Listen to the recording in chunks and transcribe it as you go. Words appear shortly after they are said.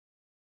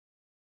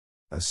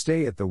A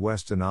stay at the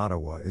Westin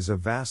Ottawa is a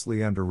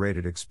vastly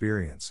underrated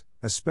experience,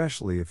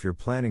 especially if you're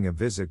planning a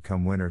visit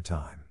come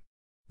wintertime.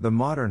 The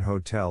modern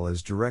hotel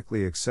is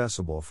directly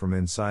accessible from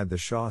inside the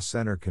Shaw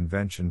Centre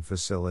Convention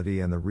Facility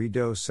and the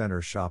Rideau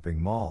Center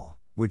Shopping Mall,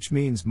 which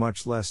means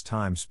much less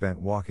time spent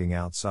walking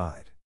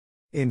outside.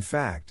 In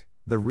fact,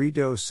 the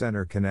Rideau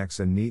Center connects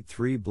a neat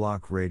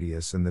 3-block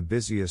radius in the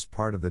busiest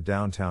part of the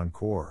downtown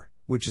core,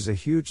 which is a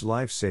huge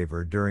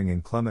lifesaver during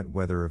inclement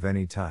weather of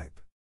any type.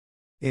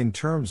 In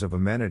terms of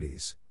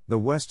amenities, the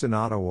Westin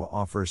Ottawa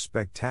offers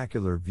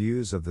spectacular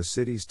views of the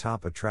city's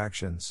top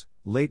attractions,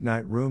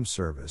 late-night room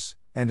service,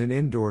 and an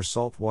indoor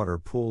saltwater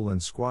pool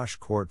and squash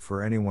court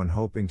for anyone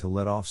hoping to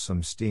let off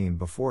some steam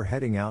before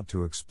heading out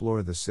to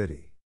explore the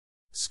city.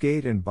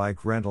 Skate and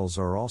bike rentals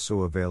are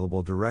also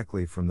available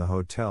directly from the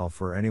hotel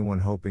for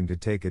anyone hoping to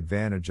take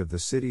advantage of the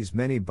city's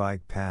many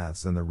bike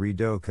paths and the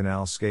Rideau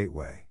Canal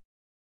Skateway.